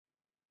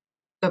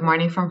Good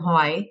morning from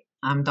Hawaii.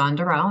 I'm Dawn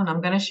Dural, and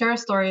I'm going to share a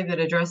story that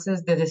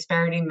addresses the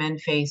disparity men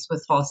face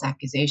with false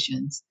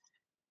accusations.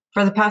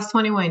 For the past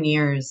 21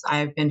 years,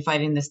 I've been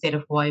fighting the state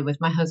of Hawaii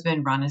with my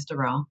husband, Ronis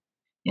Dural,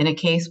 in a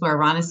case where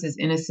Ronis's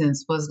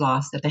innocence was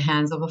lost at the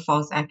hands of a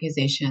false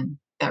accusation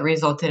that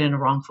resulted in a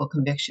wrongful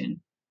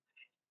conviction.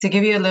 To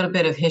give you a little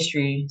bit of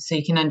history so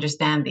you can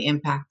understand the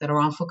impact that a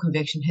wrongful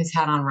conviction has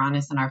had on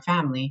Ronis and our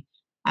family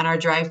and our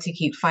drive to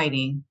keep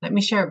fighting, let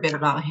me share a bit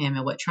about him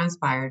and what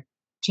transpired,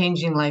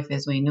 changing life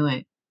as we knew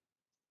it.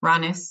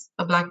 Ronis,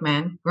 a Black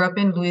man, grew up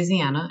in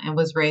Louisiana and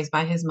was raised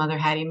by his mother,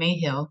 Hattie Mae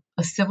Hill,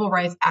 a civil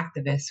rights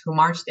activist who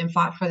marched and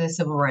fought for the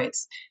civil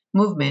rights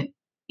movement,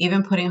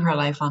 even putting her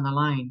life on the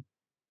line.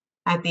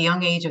 At the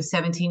young age of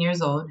 17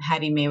 years old,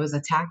 Hattie Mae was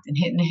attacked and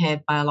hit in the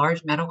head by a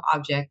large metal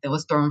object that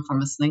was thrown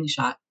from a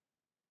slingshot.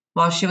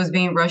 While she was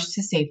being rushed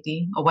to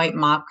safety, a white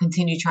mob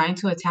continued trying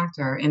to attack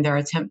her in their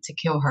attempt to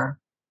kill her.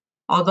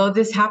 Although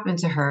this happened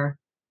to her,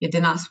 it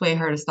did not sway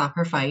her to stop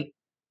her fight.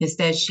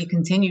 Instead, she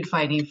continued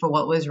fighting for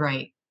what was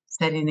right,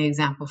 setting the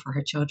example for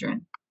her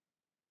children.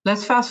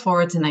 Let's fast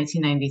forward to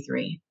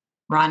 1993.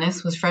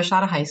 Ronis was fresh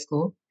out of high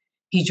school.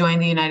 He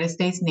joined the United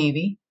States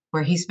Navy,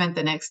 where he spent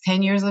the next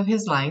 10 years of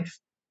his life,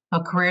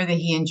 a career that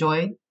he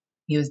enjoyed,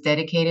 he was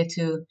dedicated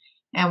to,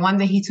 and one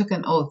that he took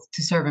an oath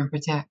to serve and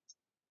protect.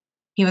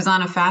 He was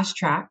on a fast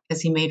track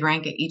as he made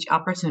rank at each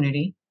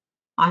opportunity.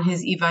 On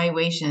his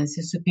evaluations,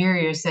 his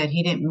superiors said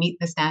he didn't meet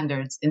the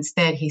standards.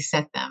 Instead, he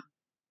set them.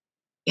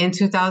 In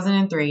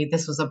 2003,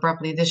 this was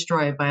abruptly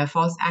destroyed by a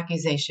false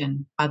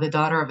accusation by the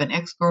daughter of an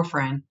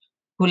ex-girlfriend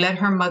who led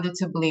her mother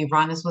to believe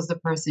Ronis was the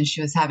person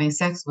she was having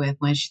sex with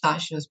when she thought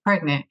she was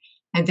pregnant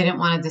and didn't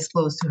want to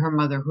disclose to her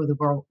mother who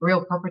the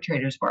real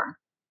perpetrators were.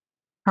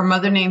 Her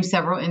mother named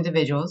several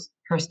individuals,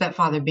 her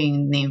stepfather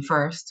being named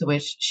first, to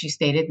which she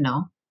stated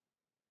no.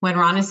 When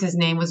Ronis's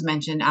name was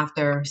mentioned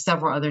after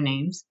several other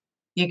names,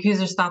 the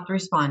accuser stopped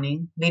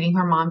responding, leading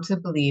her mom to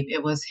believe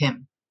it was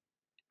him.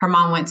 Her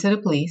mom went to the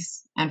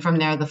police, and from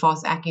there, the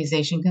false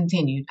accusation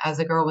continued as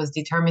the girl was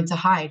determined to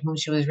hide whom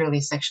she was really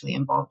sexually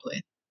involved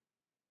with.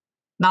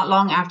 Not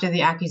long after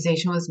the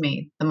accusation was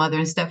made, the mother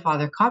and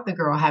stepfather caught the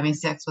girl having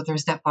sex with her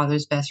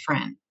stepfather's best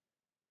friend.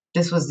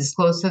 This was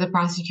disclosed to the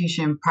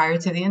prosecution prior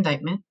to the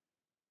indictment.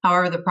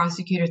 However, the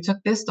prosecutor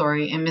took this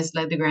story and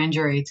misled the grand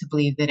jury to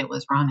believe that it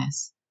was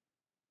Ronis.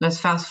 Let's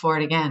fast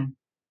forward again.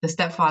 The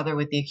stepfather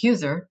with the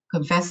accuser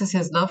confesses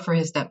his love for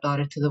his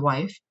stepdaughter to the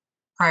wife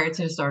prior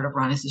to the start of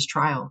Ronis's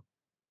trial.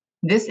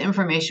 This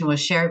information was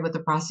shared with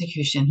the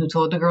prosecution, who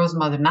told the girl's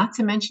mother not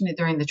to mention it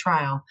during the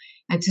trial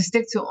and to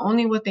stick to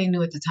only what they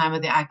knew at the time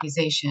of the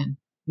accusation,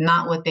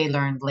 not what they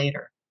learned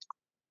later.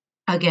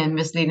 Again,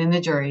 misleading the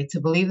jury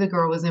to believe the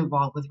girl was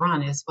involved with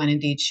Ronis when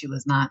indeed she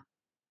was not.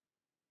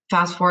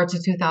 Fast forward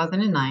to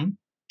 2009.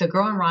 The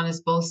girl and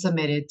Ronis both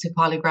submitted to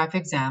polygraph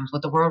exams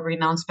with the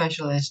world-renowned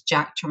specialist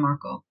Jack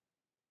Tramarco.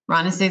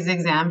 Ronis's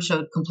exam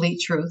showed complete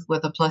truth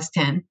with a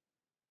 +10.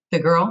 The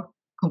girl,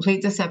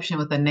 complete deception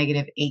with a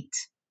 -8.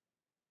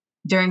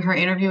 During her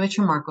interview with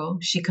Tramarco,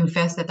 she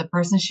confessed that the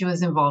person she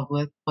was involved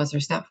with was her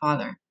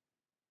stepfather.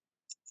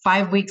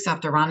 5 weeks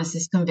after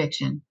Ronis's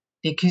conviction,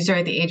 the accuser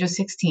at the age of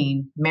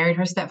 16 married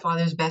her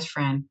stepfather's best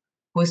friend,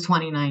 who was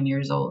 29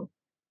 years old.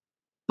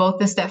 Both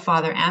the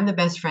stepfather and the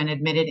best friend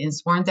admitted in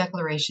sworn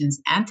declarations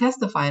and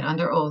testified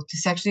under oath to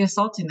sexually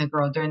assaulting the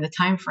girl during the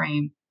time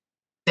frame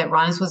that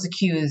Ronis was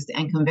accused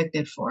and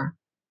convicted for.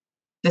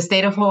 The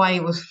state of Hawaii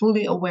was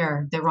fully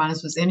aware that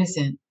Ronis was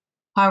innocent,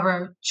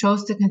 however,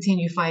 chose to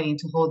continue fighting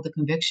to hold the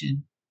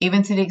conviction,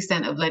 even to the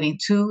extent of letting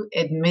two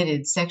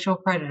admitted sexual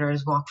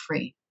predators walk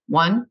free.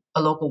 One,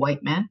 a local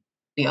white man,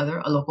 the other,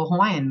 a local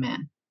Hawaiian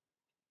man.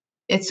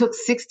 It took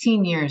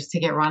 16 years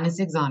to get Ronis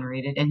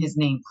exonerated and his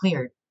name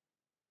cleared.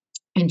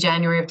 In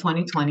January of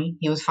 2020,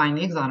 he was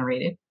finally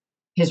exonerated,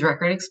 his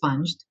record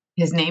expunged,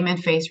 his name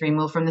and face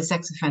removed from the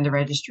sex offender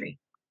registry.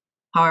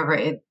 However,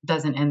 it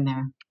doesn't end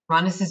there.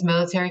 Ronis's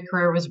military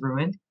career was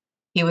ruined.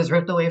 He was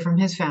ripped away from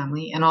his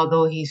family, and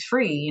although he's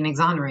free and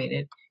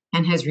exonerated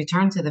and has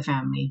returned to the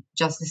family,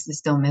 justice is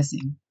still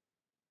missing.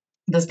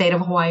 The state of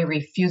Hawaii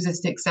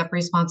refuses to accept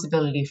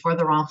responsibility for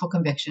the wrongful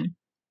conviction.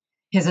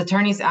 His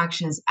attorney's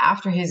actions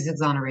after his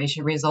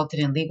exoneration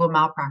resulted in legal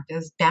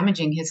malpractice,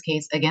 damaging his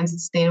case against the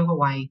state of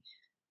Hawaii,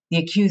 the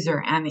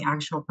accuser, and the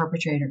actual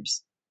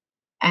perpetrators.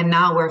 And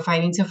now we're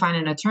fighting to find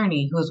an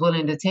attorney who's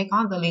willing to take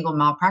on the legal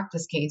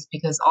malpractice case,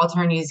 because all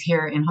attorneys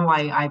here in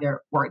Hawaii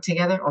either work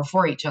together or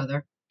for each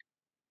other.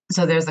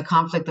 So there's a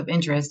conflict of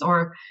interest,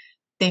 or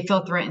they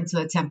feel threatened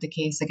to attempt a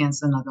case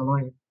against another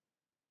lawyer.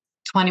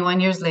 21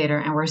 years later,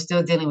 and we're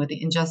still dealing with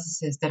the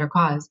injustices that are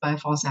caused by a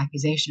false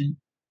accusation.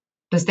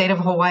 The state of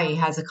Hawaii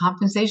has a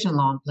compensation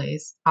law in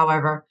place.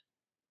 However,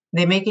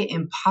 they make it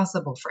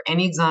impossible for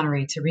any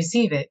exoneree to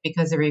receive it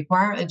because they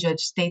require a judge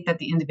state that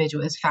the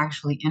individual is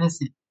factually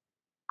innocent.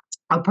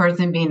 A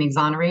person being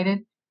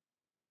exonerated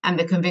and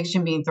the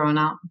conviction being thrown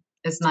out,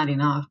 it's not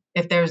enough.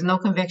 If there's no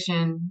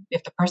conviction,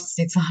 if the person's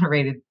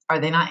exonerated, are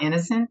they not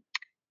innocent?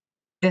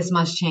 This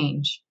must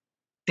change.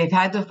 They've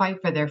had to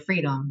fight for their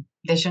freedom.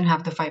 They shouldn't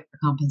have to fight for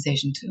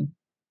compensation too.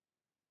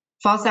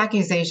 False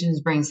accusations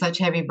bring such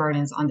heavy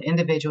burdens on the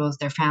individuals,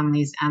 their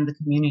families, and the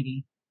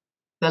community.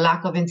 The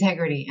lack of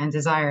integrity and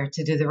desire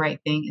to do the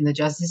right thing in the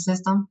justice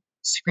system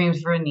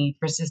screams for a need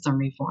for system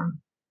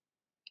reform.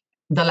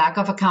 The lack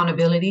of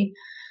accountability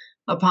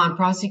upon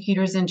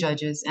prosecutors and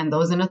judges and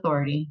those in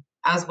authority,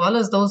 as well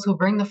as those who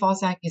bring the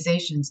false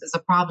accusations, is a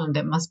problem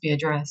that must be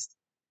addressed.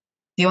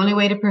 The only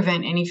way to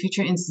prevent any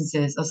future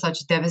instances of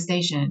such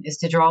devastation is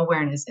to draw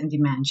awareness and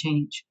demand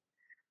change.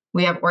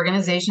 We have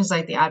organizations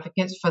like the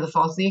Advocates for the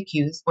Falsely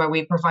Accused, where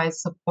we provide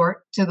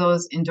support to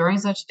those enduring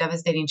such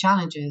devastating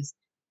challenges,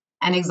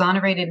 and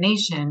Exonerated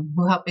Nation,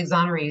 who help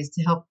exonerates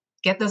to help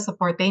get the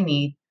support they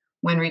need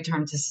when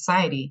returned to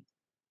society.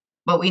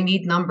 But we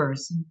need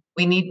numbers.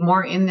 We need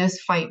more in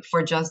this fight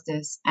for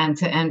justice and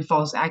to end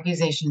false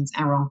accusations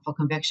and wrongful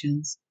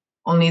convictions.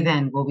 Only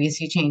then will we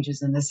see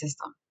changes in the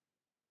system.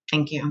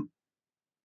 Thank you.